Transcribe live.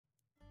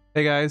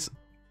Hey guys,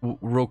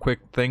 real quick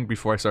thing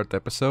before I start the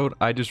episode.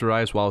 I just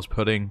realized while I was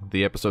putting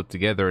the episode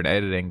together and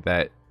editing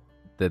that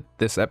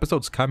this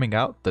episode's coming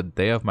out the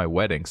day of my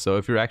wedding. So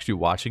if you're actually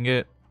watching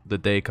it, the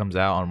day it comes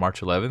out on March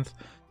 11th,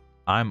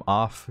 I'm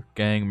off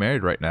getting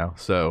married right now.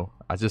 So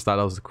I just thought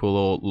that was a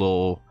cool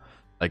little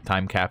like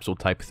time capsule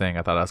type thing.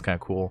 I thought that was kind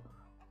of cool.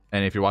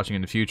 And if you're watching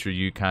in the future,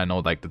 you kind of know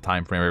like the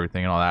time frame,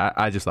 everything and all that.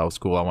 I just thought it was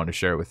cool. I wanted to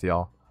share it with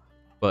y'all.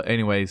 But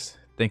anyways,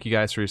 thank you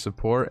guys for your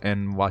support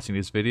and watching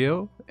this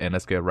video, and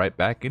let's get right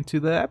back into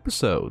the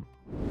episode.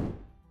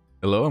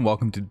 Hello and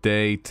welcome to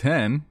day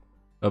 10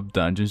 of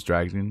Dungeons,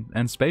 Dragons,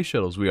 and Space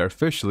Shuttles. We are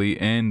officially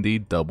in the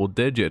double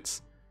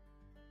digits.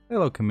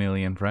 Hello,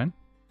 chameleon friend.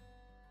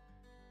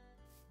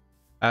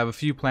 I have a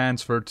few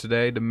plans for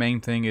today. The main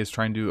thing is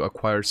trying to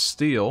acquire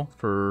steel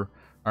for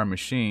our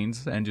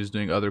machines and just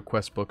doing other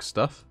quest book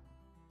stuff.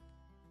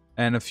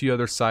 And a few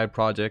other side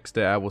projects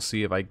that I will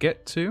see if I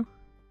get to.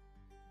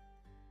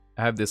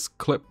 I have this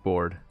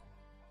clipboard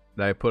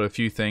that I put a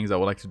few things I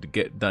would like to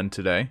get done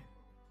today.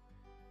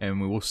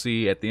 And we will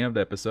see at the end of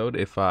the episode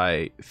if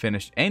I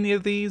finish any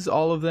of these,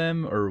 all of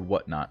them, or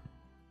whatnot.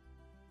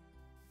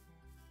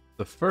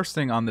 The first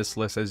thing on this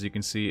list, as you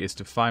can see, is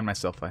to find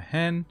myself a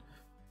hen.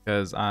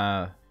 Because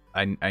I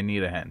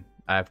need a hen.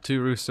 I have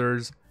 2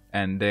 roosters,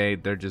 and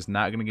they're just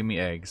not going to give me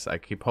eggs. I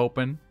keep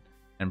hoping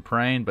and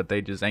praying, but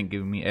they just ain't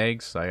giving me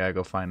eggs, so I gotta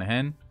go find a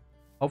hen.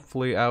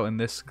 Hopefully out in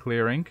this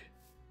clearing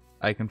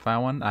I can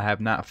find one. I have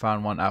not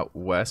found one out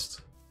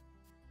west.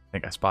 I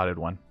think I spotted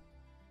one.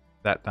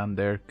 That down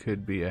there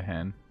could be a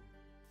hen.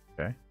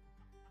 Okay.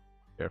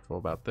 Careful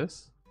about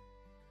this.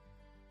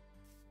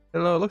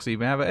 Hello, looks like you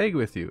even have an egg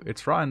with you.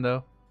 It's rotten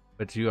though,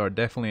 but you are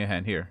definitely a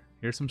hen.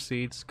 Here's some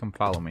seeds. Come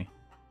follow me.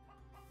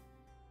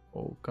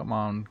 Oh, come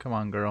on,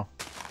 girl.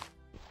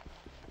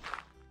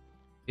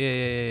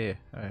 Yeah.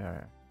 All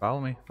right.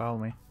 Follow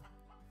me.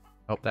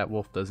 Hope that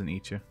wolf doesn't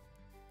eat you.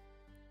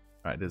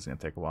 All right, this is gonna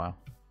take a while.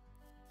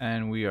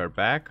 And we are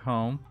back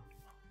home,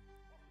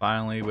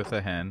 finally with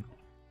a hen.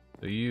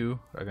 So you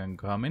are gonna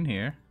come in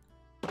here.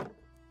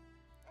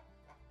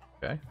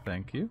 Okay,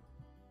 thank you.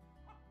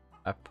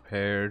 I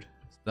prepared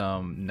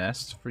some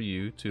nests for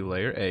you to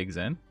lay your eggs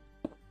in.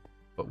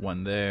 Put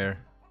one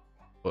there.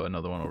 Put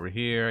another one over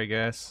here, I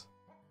guess.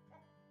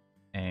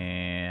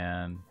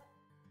 And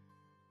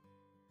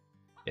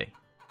yay.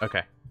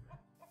 Okay.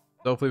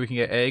 So hopefully we can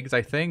get eggs.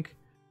 I think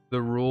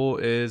the rule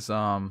is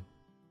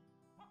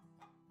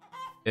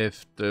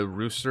if the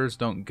roosters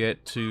don't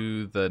get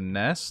to the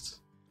nest,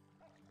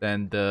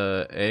 then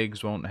the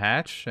eggs won't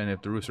hatch, and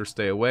if the roosters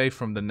stay away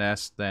from the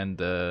nest, then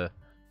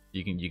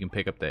you can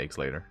pick up the eggs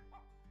later.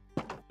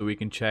 So we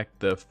can check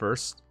the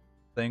first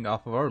thing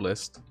off of our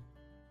list.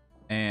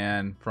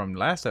 And from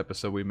last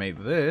episode we made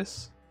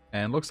this,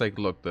 and it looks like,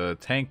 look, the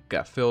tank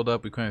got filled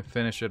up. We couldn't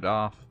finish it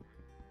off.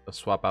 Let's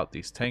swap out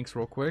these tanks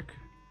real quick.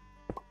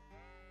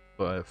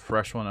 Put a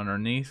fresh one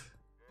underneath.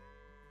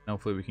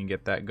 Hopefully we can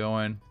get that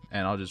going,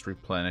 and I'll just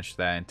replenish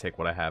that and take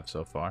what I have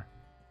so far.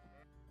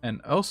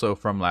 And also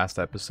from last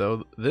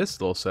episode,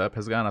 this little setup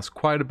has gotten us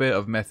quite a bit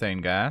of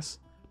methane gas.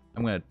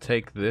 I'm going to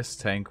take this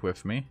tank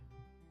with me.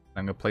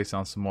 I'm going to place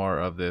on some more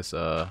of this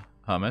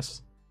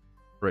hummus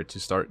for it to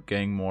start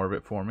getting more of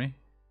it for me.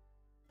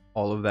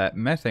 All of that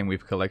methane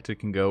we've collected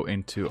can go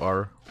into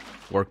our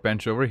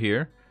workbench over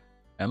here.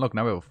 And look,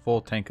 now we have a full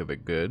tank of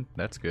it. Good.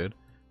 That's good.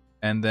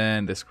 And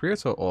then this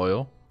creosote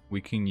oil we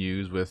can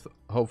use with,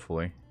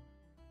 hopefully,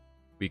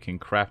 we can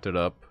craft it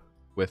up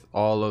with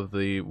all of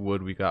the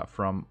wood we got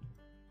from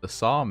the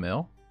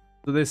sawmill.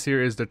 So this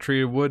here is the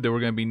treated wood that we're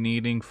going to be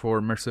needing for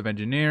immersive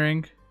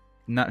engineering.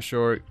 Not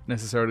sure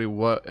necessarily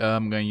what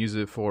I'm going to use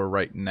it for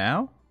right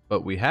now,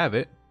 but we have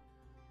it.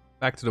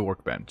 Back to the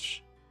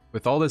workbench.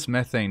 With all this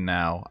methane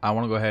now, I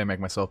want to go ahead and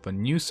make myself a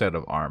new set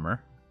of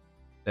armor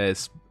that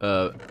is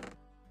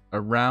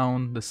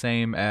around the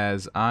same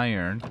as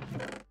iron,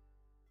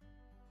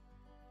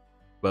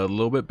 but a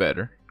little bit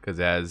better because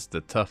it has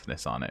the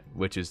toughness on it,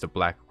 which is the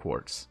black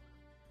quartz.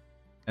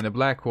 And the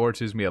black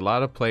quartz gives me a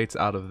lot of plates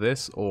out of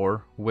this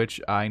ore,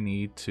 which I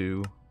need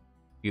to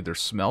either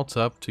smelt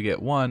up to get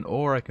 1,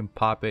 or I can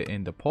pop it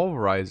in the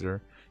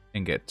pulverizer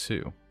and get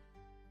 2.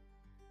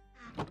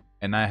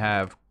 And I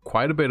have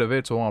quite a bit of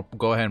it, so I'll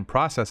go ahead and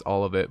process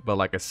all of it. But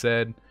like I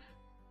said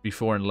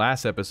before in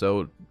last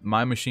episode,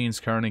 my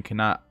machines currently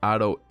cannot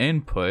auto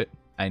input.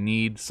 I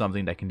need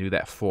something that can do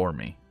that for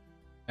me.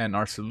 And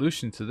our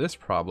solution to this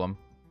problem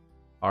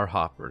are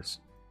hoppers.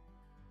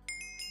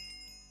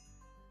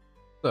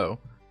 So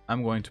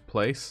I'm going to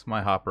place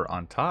my hopper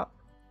on top,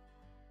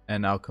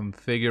 and I'll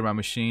configure my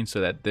machine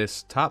so that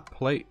this top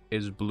plate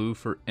is blue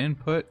for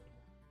input.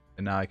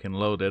 And now I can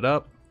load it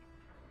up,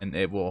 and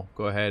it will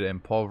go ahead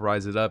and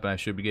pulverize it up, and I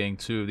should be getting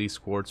 2 of these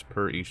quartz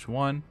per each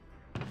one,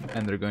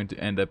 and they're going to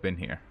end up in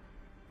here.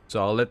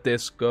 So I'll let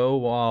this go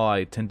while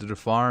I tend to the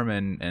farm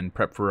and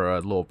prep for a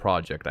little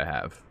project I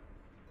have.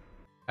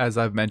 As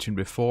I've mentioned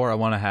before, I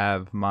want to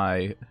have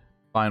my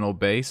final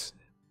base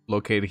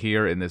located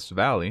here in this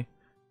valley.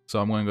 So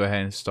I'm going to go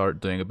ahead and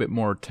start doing a bit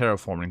more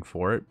terraforming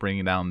for it,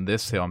 bringing down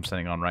this hill I'm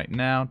standing on right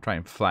now,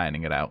 trying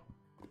flattening it out.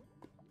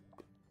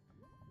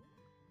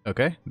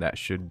 Okay, that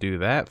should do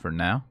that for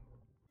now.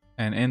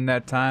 And in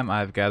that time,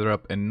 I've gathered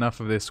up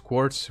enough of this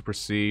quartz to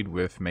proceed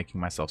with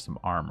making myself some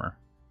armor.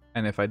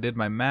 And if I did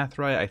my math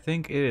right, I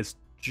think it is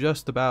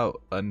just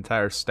about an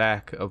entire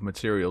stack of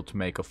material to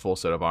make a full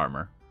set of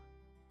armor.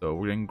 So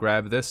we're going to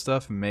grab this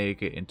stuff and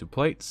make it into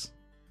plates.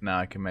 Now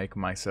I can make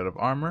my set of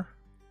armor.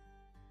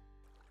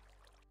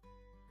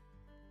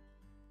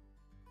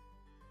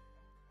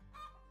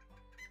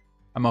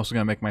 I'm also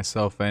going to make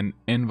myself an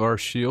Invar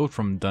shield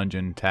from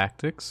Dungeon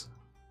Tactics.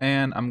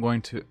 And I'm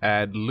going to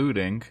add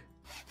looting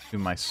to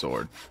my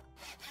sword.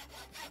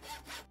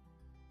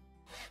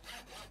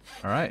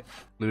 Alright,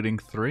 looting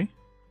 3.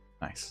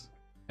 Nice.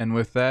 And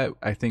with that,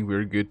 I think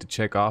we're good to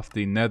check off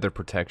the nether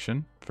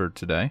protection for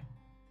today.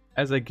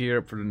 As I gear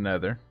up for the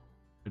nether,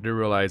 I do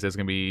realize it's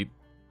going to be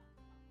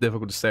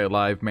difficult to stay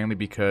alive, mainly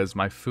because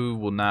my food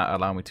will not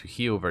allow me to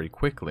heal very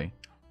quickly.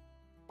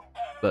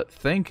 But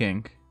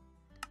thinking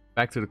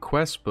back to the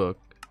quest book,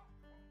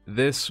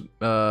 this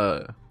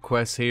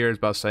quest here is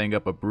about setting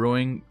up a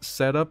brewing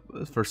setup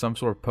for some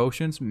sort of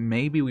potions.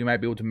 Maybe we might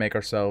be able to make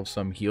ourselves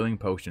some healing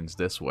potions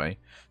this way.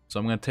 So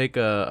I'm going to take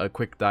a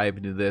quick dive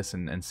into this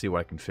and see what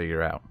I can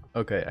figure out.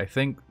 Okay, I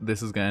think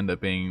this is going to end up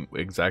being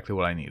exactly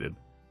what I needed.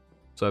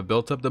 So I've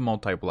built up the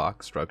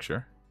multi-block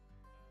structure.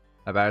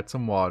 I've added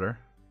some water.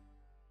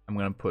 I'm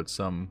going to put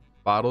some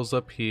bottles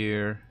up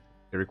here.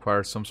 It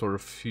requires some sort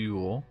of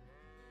fuel.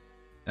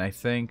 And I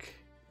think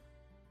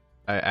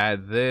I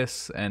add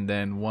this and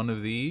then one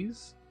of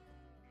these.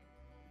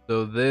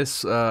 So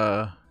this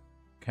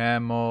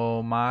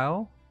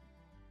chamomile.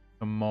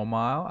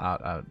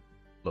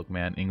 Look,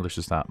 man, English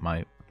is not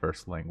my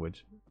first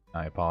language.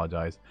 I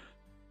apologize.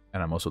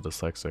 And I'm also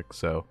dyslexic.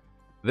 So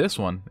this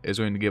one is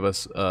going to give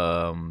us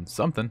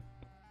something.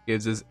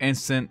 Gives us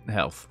instant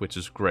health, which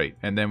is great.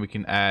 And then we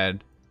can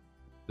add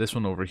this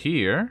one over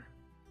here.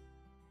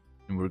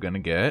 And we're going to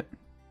get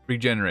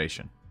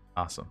regeneration.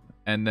 Awesome.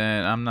 And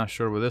then I'm not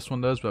sure what this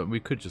one does, but we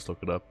could just look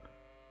it up.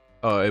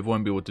 Oh, it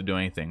won't be able to do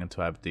anything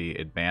until I have the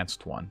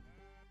advanced one.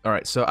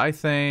 Alright, so I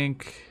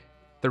think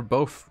they're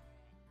both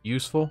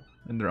useful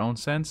in their own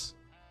sense.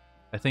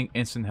 I think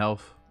instant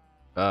health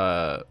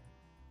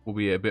will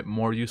be a bit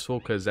more useful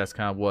because that's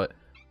kind of what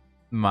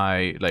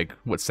my,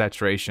 what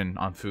saturation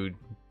on food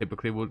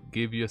typically would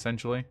give you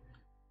essentially.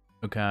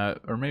 Okay,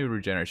 or maybe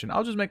regeneration.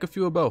 I'll just make a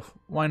few of both.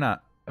 Why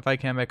not? If I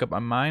can't make up my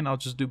mind, I'll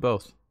just do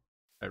both.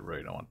 I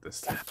really don't want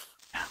this to happen.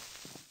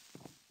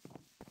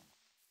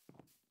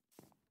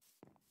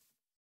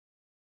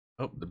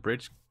 Oh, the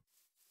bridge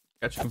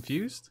got you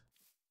confused?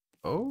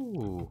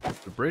 Oh,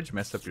 the bridge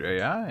messed up your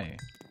AI.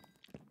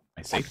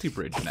 My safety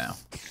bridge now.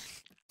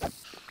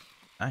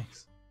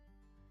 Nice.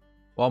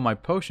 While my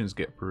potions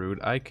get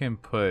brewed, I can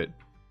put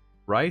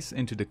rice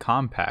into the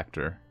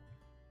compactor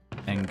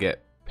and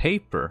get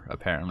paper,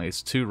 apparently.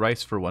 It's 2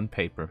 rice for 1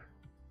 paper.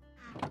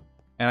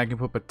 And I can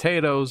put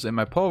potatoes in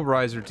my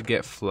pulverizer to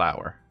get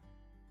flour.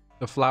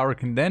 The flour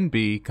can then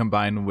be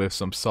combined with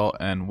some salt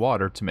and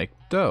water to make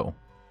dough.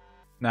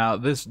 Now,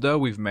 this dough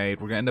we've made,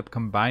 we're going to end up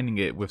combining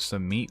it with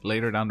some meat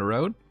later down the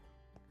road.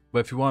 But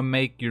if you want to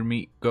make your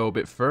meat go a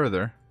bit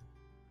further,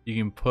 you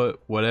can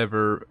put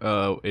whatever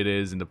it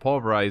is in the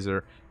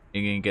pulverizer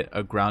and you can get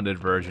a grounded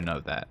version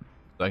of that.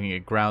 So I can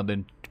get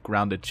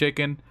grounded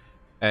chicken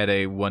at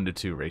a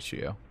 1:2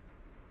 ratio.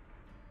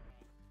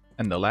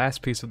 And the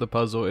last piece of the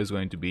puzzle is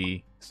going to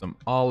be some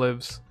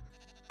olives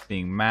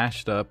being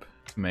mashed up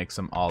to make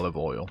some olive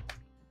oil.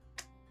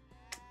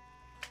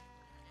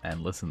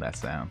 And listen to that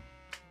sound.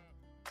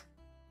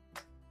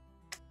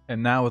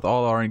 And now with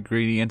all our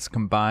ingredients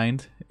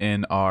combined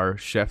in our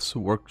chef's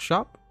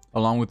workshop,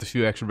 along with a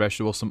few extra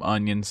vegetables, some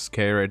onions,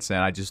 carrots, and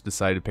I just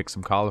decided to pick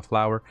some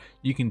cauliflower.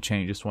 You can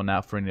change this one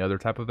out for any other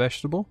type of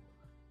vegetable.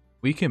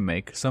 We can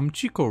make some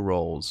Chico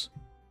rolls,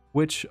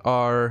 which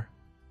are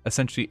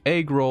essentially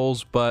egg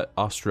rolls, but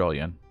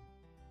Australian.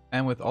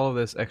 And with all of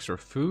this extra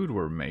food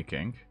we're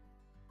making,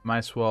 might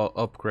as well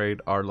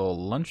upgrade our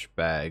little lunch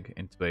bag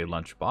into a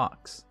lunch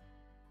box,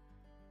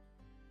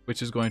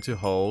 which is going to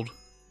hold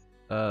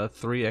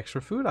 3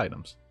 extra food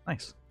items.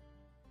 Nice.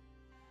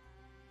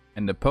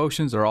 And the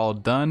potions are all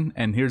done.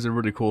 And here's a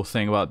really cool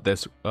thing about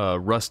this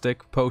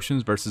rustic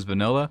potions versus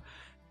vanilla.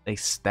 They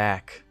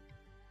stack.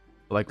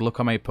 Like, look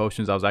how many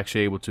potions I was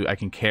actually able to, I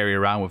can carry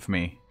around with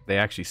me. They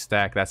actually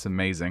stack. That's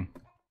amazing.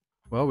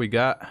 Well, we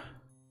got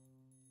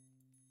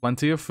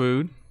plenty of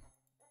food.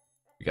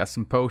 We got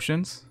some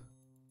potions.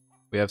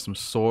 We have some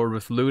sword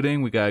with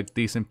looting. We got a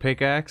decent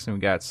pickaxe. And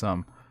we got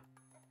some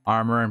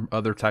armor and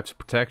other types of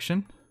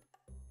protection.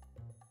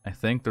 I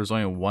think there's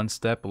only one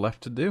step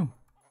left to do.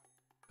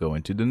 Go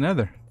into the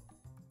nether.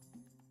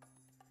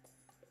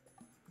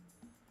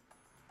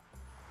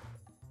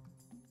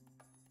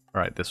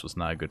 Alright, this was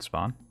not a good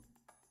spawn.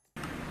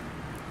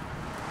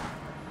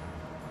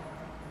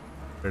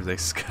 There's a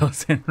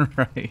skeleton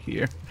right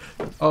here.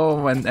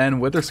 Oh, and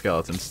wither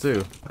skeletons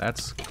too.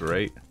 That's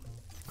great.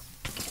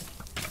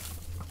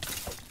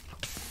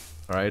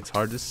 Alright, it's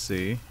hard to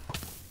see.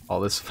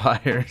 All this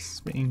fire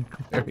is being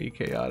very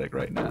chaotic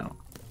right now.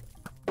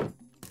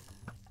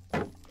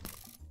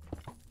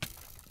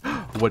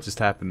 What just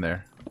happened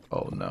there?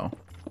 Oh no.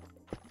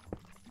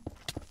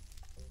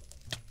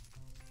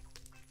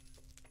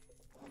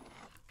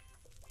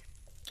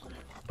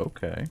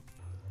 Okay.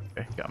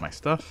 Okay, got my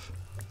stuff.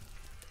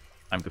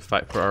 Time to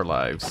fight for our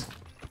lives.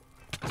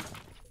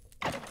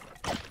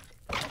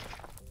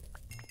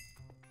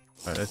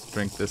 Alright, let's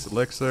drink this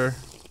elixir.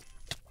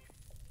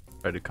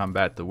 Try to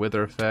combat the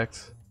wither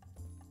effect.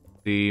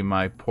 See,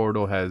 my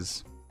portal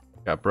has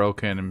got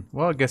broken, and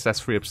well, I guess that's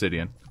free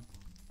obsidian.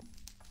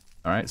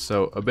 Alright,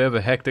 so a bit of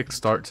a hectic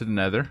start to the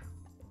Nether.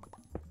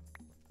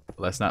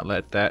 Let's not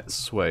let that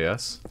sway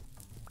us.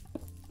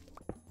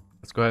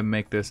 Let's go ahead and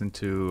make this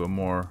into a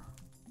more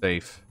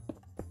safe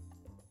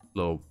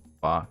little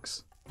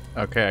box.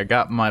 Okay, I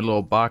got my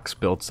little box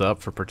built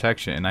up for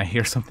protection, and I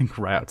hear something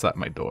right outside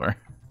my door.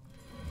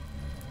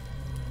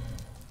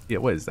 Yeah,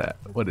 what is that?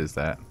 What is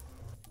that?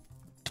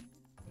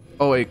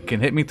 Oh, it can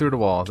hit me through the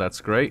walls.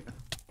 That's great.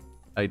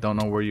 I don't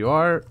know where you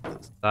are.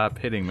 Stop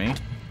hitting me.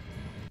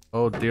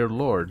 Oh, dear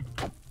Lord.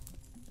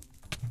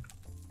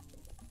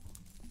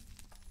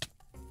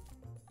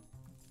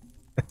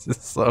 This is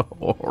so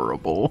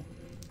horrible.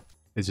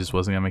 It just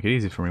wasn't gonna make it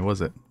easy for me,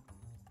 was it?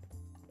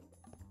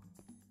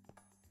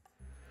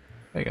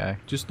 Hey, guy.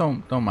 Just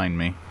don't mind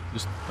me.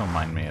 Just don't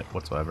mind me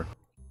whatsoever.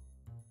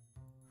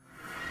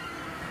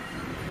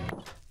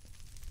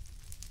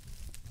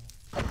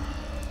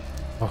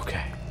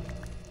 Okay.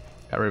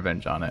 Got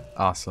revenge on it.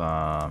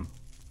 Awesome.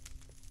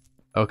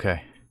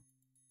 Okay.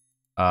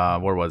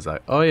 Where was I?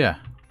 Oh yeah.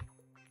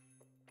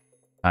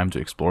 Time to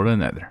explore the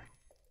Nether.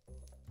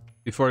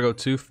 Before I go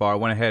too far, I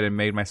went ahead and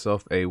made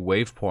myself a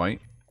waypoint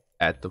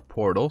at the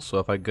portal. So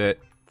if I get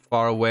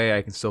far away,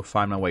 I can still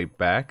find my way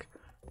back.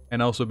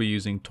 And also be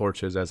using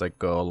torches as I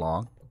go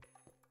along.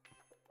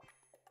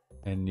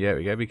 And yeah,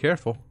 we gotta be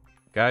careful.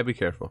 Gotta be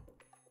careful.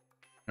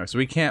 Alright, so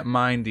we can't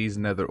mine these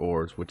Nether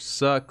ores, which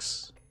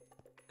sucks.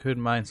 Could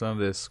mine some of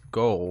this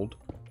gold.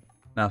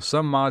 Now,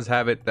 some mods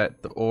have it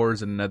that the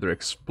ores in the Nether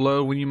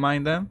explode when you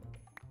mine them.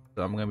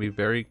 So I'm gonna be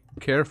very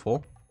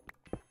careful.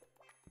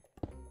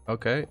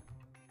 Okay.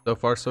 So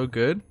far, so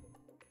good.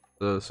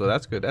 So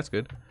that's good, that's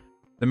good.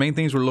 The main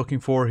things we're looking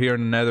for here in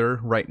the Nether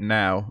right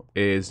now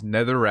is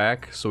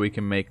netherrack, so we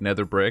can make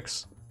nether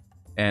bricks.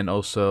 And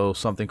also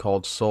something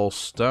called soul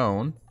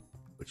stone,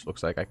 which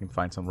looks like I can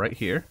find some right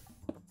here.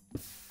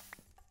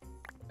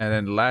 And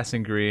then the last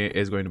ingredient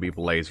is going to be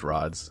blaze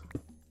rods.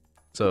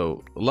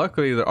 So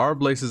luckily there are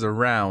blazes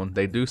around.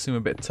 They do seem a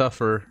bit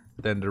tougher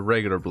than the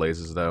regular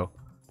blazes though.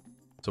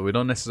 So we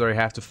don't necessarily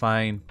have to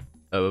find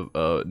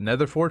a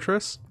nether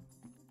fortress.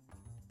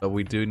 But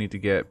we do need to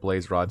get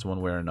blaze rods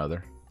one way or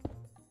another.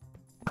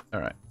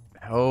 Alright.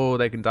 Oh,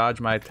 they can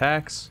dodge my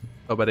attacks.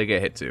 Oh, but they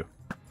get hit too.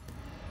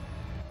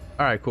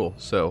 Alright, cool.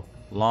 So,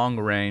 long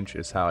range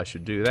is how I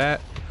should do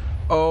that.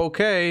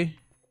 Okay.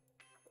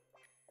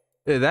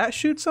 Did that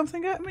shoot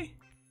something at me?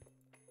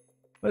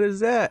 What is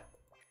that?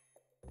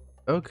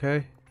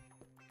 Okay.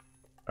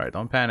 Alright,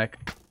 don't panic.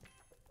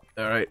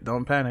 Alright,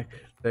 don't panic.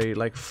 They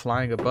like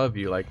flying above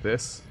you like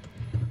this.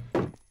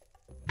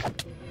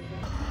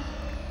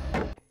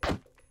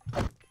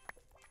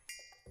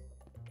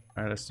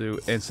 Alright, let's do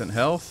instant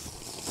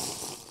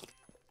health.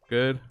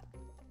 Good.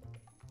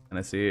 And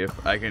let's see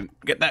if I can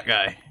get that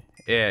guy.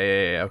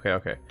 Yeah.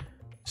 Okay.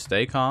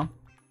 Stay calm.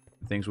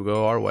 Things will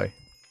go our way.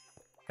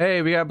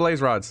 Hey, we got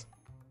blaze rods.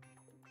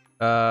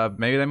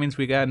 Maybe that means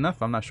we got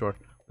enough. I'm not sure.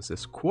 What's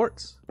this?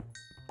 Quartz?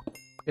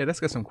 Yeah,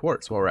 let's get some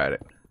quartz while we're at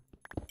it.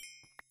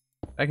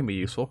 That can be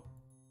useful.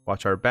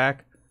 Watch our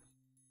back.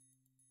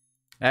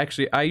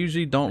 Actually, I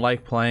usually don't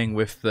like playing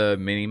with the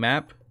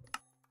mini-map,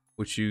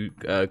 which you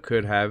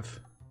could have.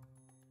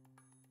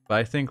 But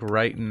I think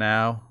right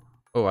now...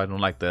 Oh, I don't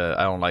like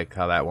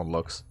how that one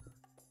looks.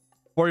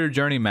 For your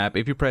journey map,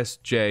 if you press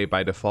J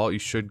by default, you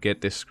should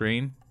get this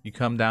screen. You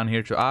come down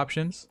here to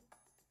options.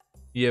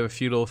 You have a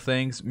few little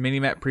things.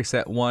 Minimap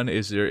preset 1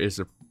 is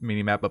a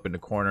minimap up in the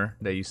corner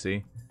that you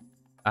see.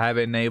 I have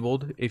it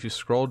enabled. If you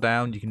scroll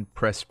down, you can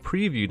press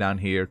preview down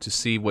here to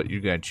see what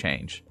you're going to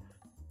change.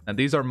 Now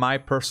these are my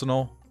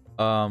personal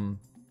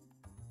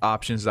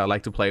options that I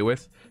like to play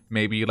with.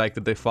 Maybe you like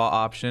the default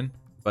option,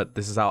 but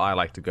this is how I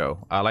like to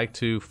go. I like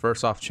to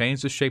first off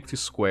change the shape to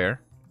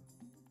square.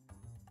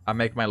 I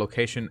make my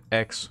location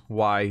X,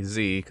 Y,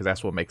 Z because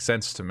that's what makes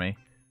sense to me.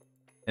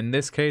 In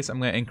this case,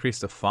 I'm going to increase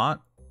the font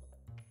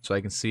so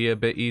I can see it a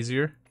bit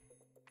easier.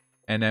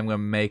 And then I'm going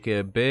to make it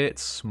a bit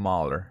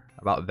smaller,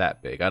 about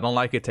that big. I don't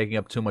like it taking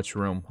up too much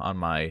room on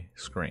my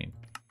screen.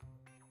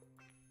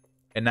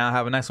 And now I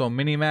have a nice little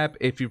mini map.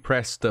 If you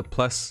press the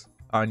plus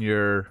on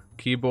your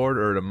keyboard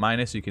or the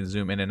minus, you can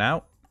zoom in and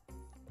out.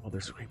 Oh,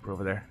 there's a creeper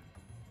over there.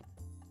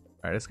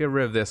 Alright, let's get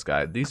rid of this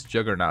guy. These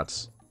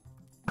juggernauts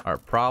are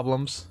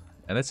problems.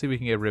 And let's see if we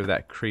can get rid of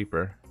that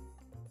creeper.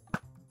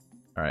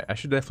 Alright, I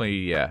should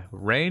definitely, yeah.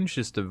 Range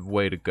is the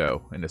way to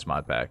go in this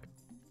mod pack.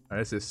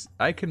 Alright,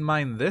 I can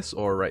mine this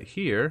ore right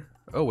here.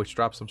 Oh, which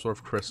drops some sort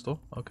of crystal.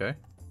 Okay.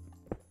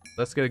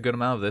 Let's get a good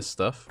amount of this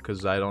stuff,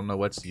 because I don't know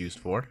what's used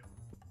for.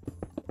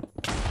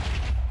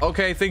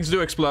 Okay, things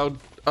do explode.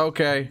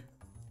 Okay.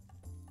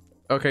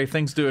 Okay,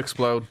 things do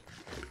explode.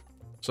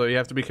 So you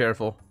have to be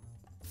careful.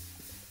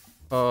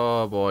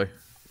 Oh boy.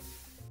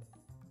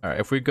 Alright,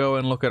 if we go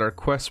and look at our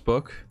quest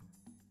book,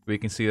 we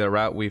can see the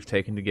route we've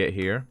taken to get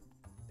here.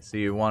 So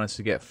you want us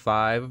to get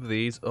 5 of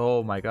these.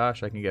 Oh my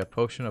gosh, I can get a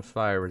potion of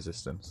fire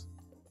resistance.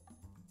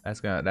 That's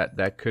gonna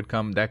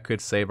that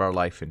could save our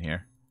life in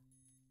here.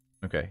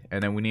 Okay,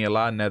 and then we need a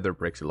lot of nether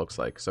bricks, it looks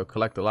like. So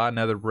collect a lot of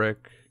nether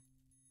brick.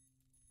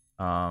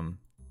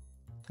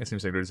 It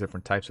seems like there's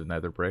different types of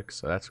nether bricks,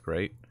 so that's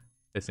great.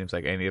 It seems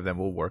like any of them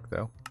will work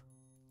though.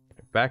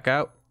 Back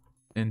out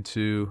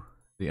into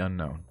the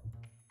unknown.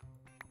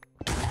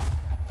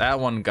 That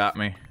one got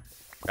me.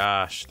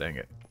 Gosh, dang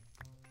it.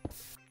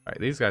 Alright,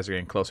 these guys are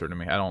getting closer to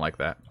me. I don't like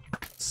that.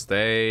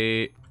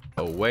 Stay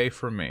away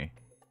from me.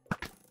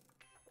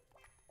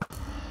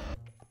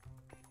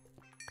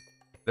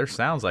 Their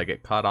sounds like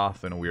get cut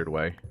off in a weird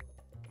way.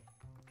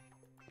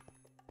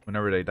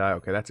 Whenever they die.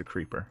 Okay, that's a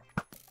creeper.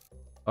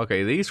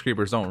 Okay, these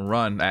creepers don't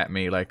run at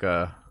me like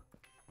the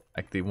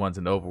ones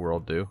in the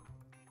overworld do.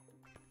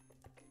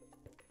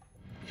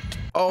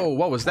 Oh,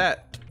 what was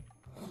that?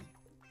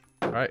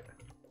 Alright.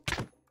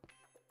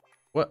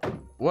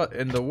 What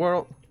in the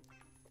world?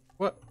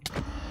 What?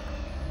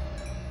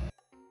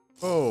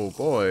 Oh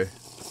boy.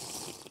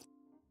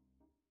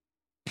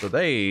 So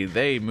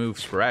they move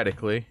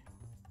sporadically.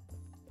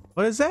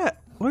 What is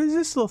that? What is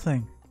this little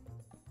thing?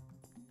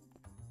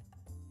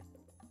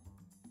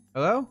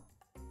 Hello?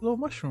 Little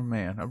mushroom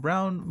man, a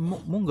brown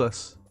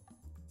mungus.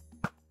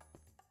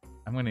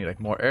 I'm gonna need like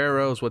more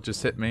arrows. What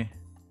just hit me?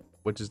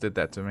 What just did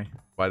that to me?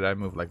 Why did I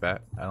move like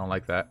that? I don't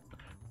like that.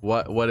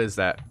 What is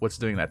that? What's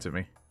doing that to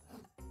me?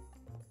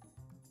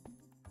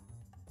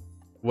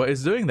 What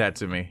is doing that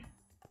to me?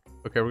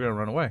 Okay, we're gonna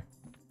run away.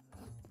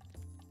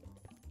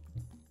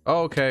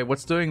 Okay,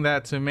 what's doing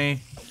that to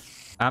me?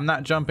 I'm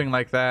not jumping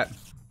like that.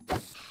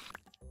 Thank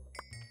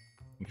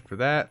you for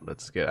that.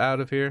 Let's get out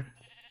of here.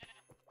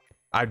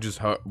 I just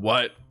heard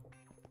what?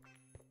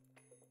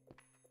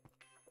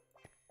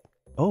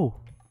 Oh,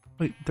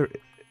 wait, there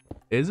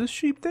is a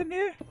sheep in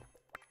here?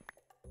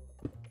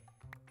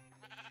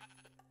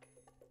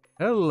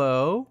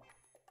 Hello.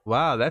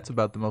 Wow, that's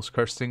about the most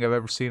cursed thing I've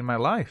ever seen in my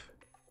life.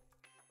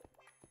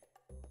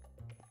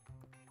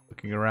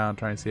 Looking around,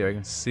 trying to see if I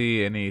can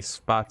see any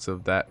spots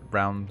of that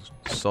brown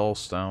soul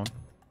stone.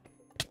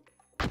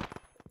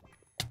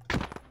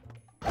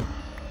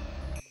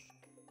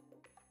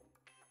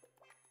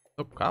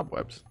 Oh,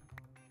 cobwebs.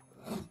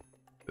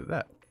 Did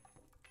that?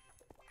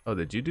 Oh,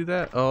 did you do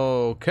that?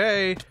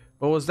 Okay.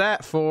 What was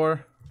that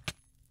for?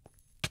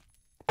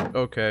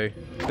 Okay.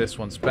 This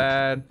one's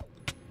bad.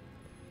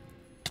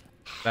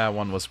 That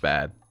one was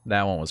bad.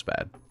 That one was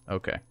bad.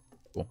 Okay.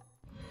 Cool.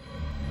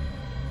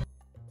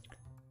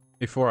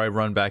 Before I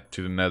run back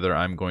to the Nether,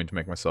 I'm going to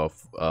make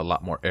myself a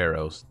lot more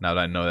arrows. Now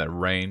that I know that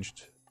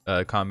ranged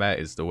combat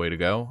is the way to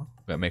go,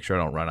 I'm gonna make sure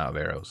I don't run out of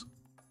arrows.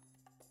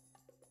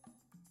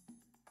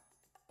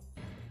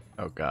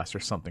 Oh gosh,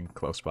 there's something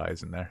close by,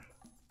 isn't there?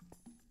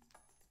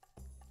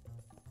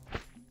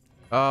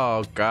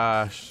 Oh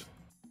gosh.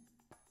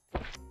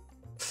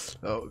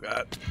 Oh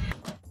god.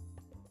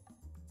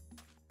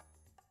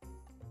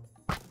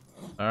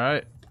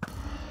 Alright.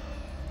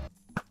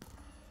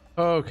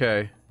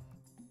 Okay.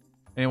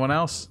 Anyone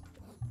else?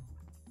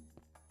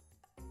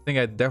 I think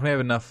I definitely have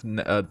enough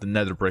the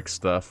nether brick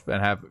stuff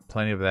and have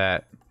plenty of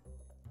that.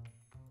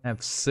 I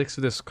have 6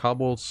 of this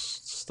cobble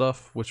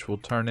stuff, which will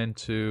turn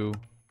into...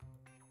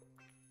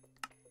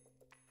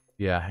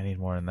 Yeah, I need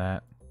more than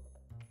that.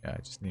 Yeah,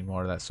 I just need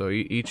more of that. So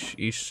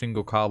each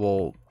single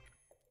cobble,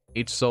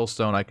 each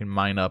soulstone I can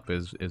mine up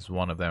is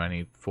one of them. I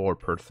need 4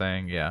 per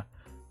thing. Yeah.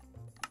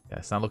 Yeah,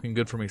 it's not looking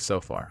good for me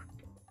so far.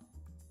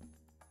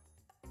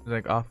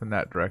 Like off in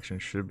that direction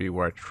should be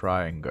where I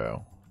try and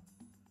go.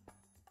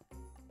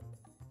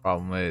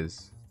 Problem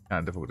is, kind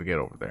of difficult to get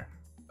over there.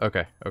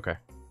 Okay, okay.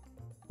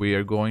 We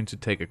are going to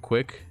take a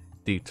quick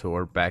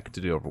detour back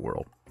to the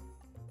overworld.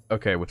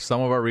 Okay, with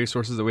some of our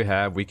resources that we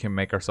have, we can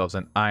make ourselves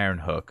an iron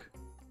hook,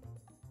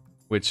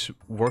 which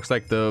works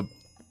like the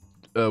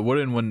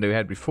wooden one that we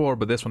had before,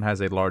 but this one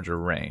has a larger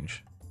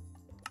range.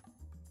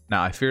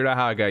 Now, I figured out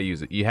how I gotta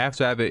use it. You have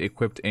to have it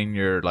equipped in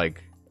your,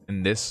 like,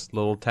 in this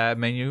little tab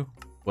menu,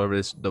 whatever it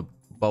is, the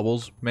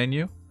bubbles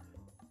menu.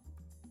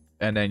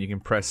 And then you can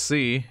press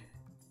C,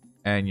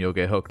 and you'll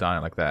get hooked on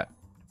it like that.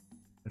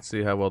 Let's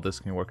see how well this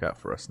can work out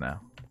for us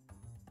now.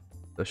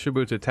 So I should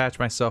be able to attach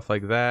myself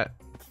like that.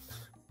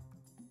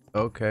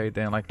 Okay,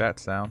 didn't like that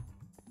sound.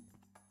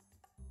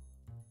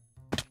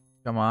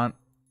 Come on.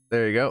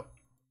 There you go.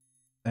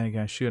 And you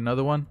can shoot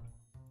another one.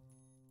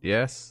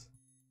 Yes.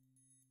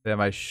 Then if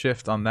I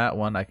shift on that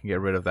one, I can get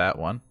rid of that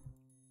one.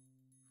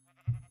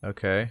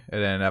 Okay.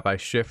 And then if I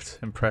shift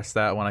and press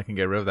that one, I can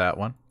get rid of that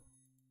one.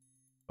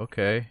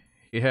 Okay.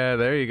 Yeah,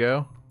 there you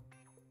go.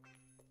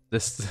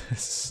 This is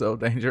so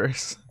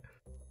dangerous.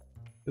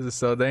 This is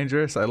so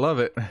dangerous. I love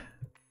it.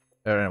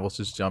 Alright, we'll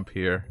just jump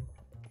here.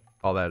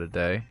 Call that a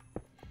day.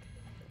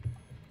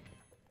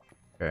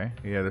 Okay,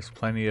 yeah, there's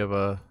plenty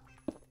of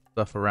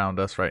stuff around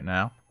us right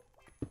now.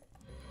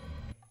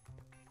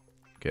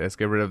 Okay, let's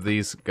get rid of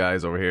these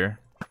guys over here.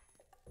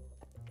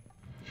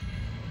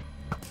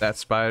 That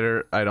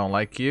spider, I don't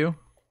like you.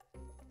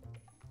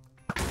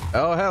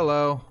 Oh,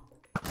 hello.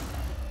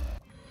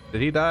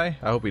 Did he die?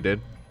 I hope he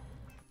did.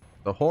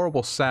 The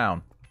horrible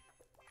sound.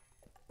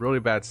 Really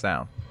bad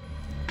sound.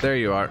 There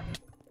you are.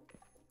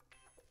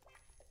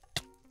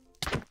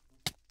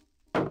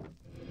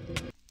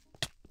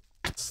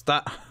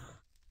 Stop.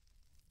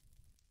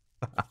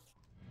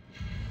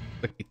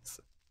 Please.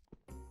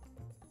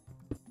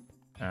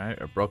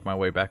 Alright, I broke my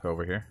way back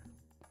over here.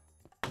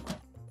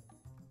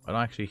 I don't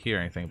actually hear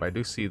anything, but I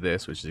do see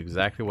this, which is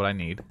exactly what I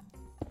need.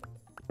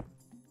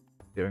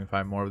 See if I can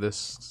find more of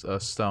this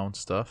stone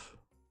stuff.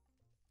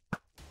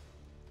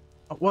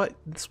 What?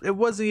 It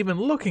wasn't even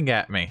looking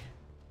at me.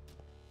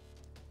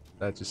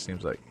 That just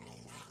seems like...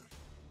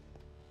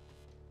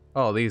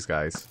 Oh, these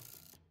guys.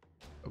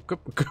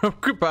 Oh,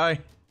 goodbye.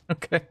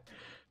 Okay. I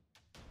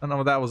don't know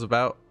what that was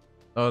about.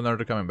 Oh, no,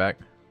 they're coming back.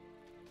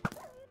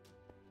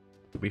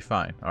 We'll be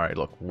fine. Alright,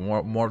 look.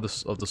 More of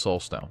the soul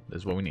stone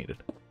is what we needed.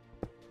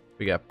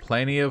 We got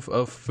plenty of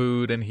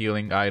food and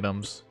healing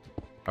items.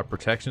 Our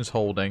protection's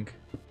holding.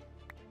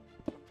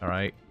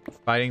 Alright.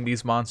 Fighting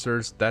these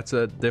monsters, that's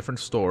a different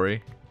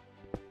story.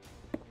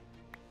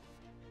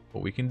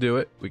 But we can do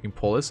it. We can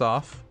pull this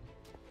off.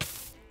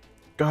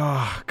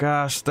 Oh,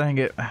 gosh, dang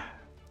it.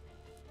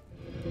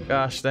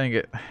 Gosh, dang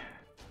it. I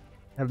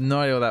have no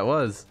idea what that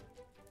was.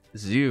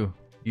 It's you.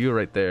 You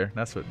right there.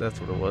 That's what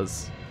it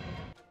was.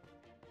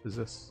 What is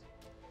this?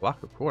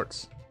 Block of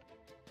quartz.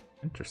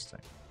 Interesting.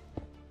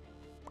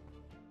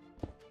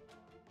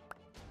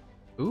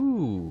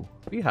 Ooh,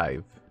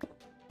 beehive.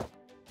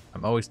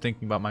 I'm always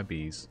thinking about my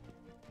bees.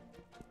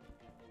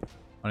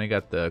 Only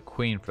got the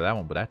queen for that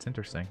one, but that's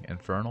interesting.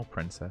 Infernal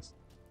princess.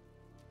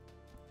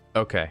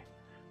 Okay.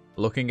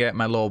 Looking at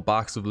my little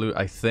box of loot,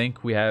 I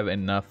think we have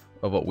enough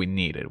of what we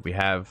needed. We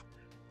have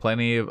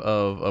plenty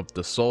of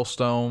the soul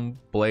stone,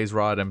 blaze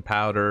rod and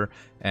powder,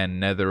 and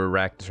nether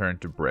rack to turn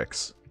into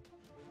bricks.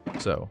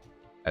 So,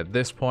 at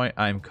this point,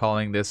 I'm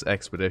calling this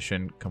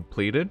expedition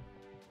completed.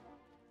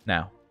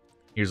 Now,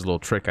 here's a little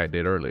trick I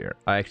did earlier.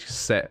 I actually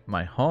set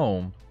my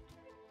home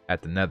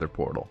at the nether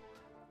portal.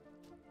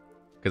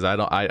 Because I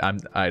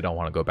don't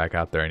want to go back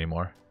out there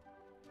anymore.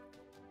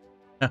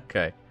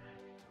 Okay.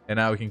 And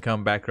now we can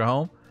come back to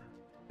home.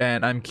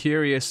 And I'm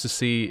curious to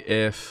see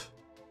if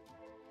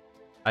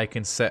I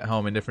can set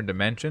home in different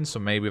dimensions. So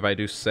maybe if I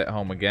do set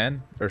home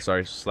again, or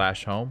sorry,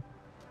 slash home.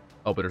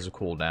 Oh, but there's a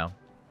cooldown.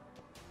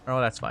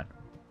 Oh, that's fine.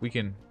 We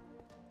can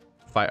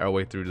fight our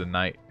way through the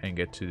night and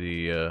get to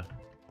the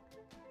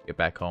get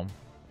back home.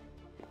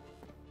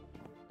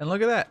 And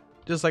look at that.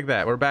 Just like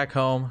that. We're back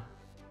home.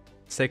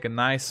 Let's take a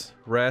nice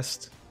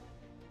rest.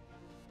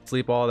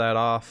 Sleep all that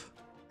off.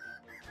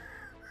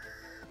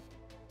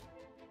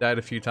 Died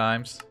a few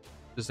times.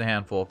 Just a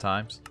handful of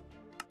times.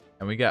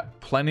 And we got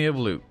plenty of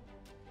loot.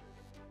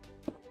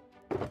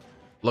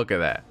 Look at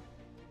that.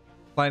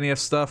 Plenty of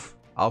stuff.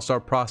 I'll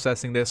start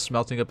processing this,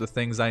 smelting up the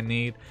things I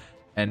need.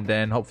 And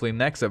then hopefully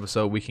next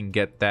episode we can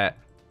get that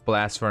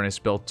blast furnace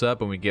built up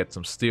and we get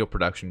some steel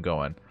production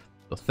going.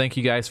 So thank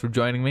you guys for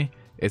joining me.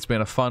 It's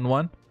been a fun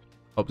one.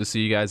 Hope to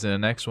see you guys in the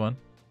next one.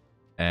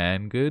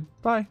 And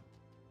goodbye.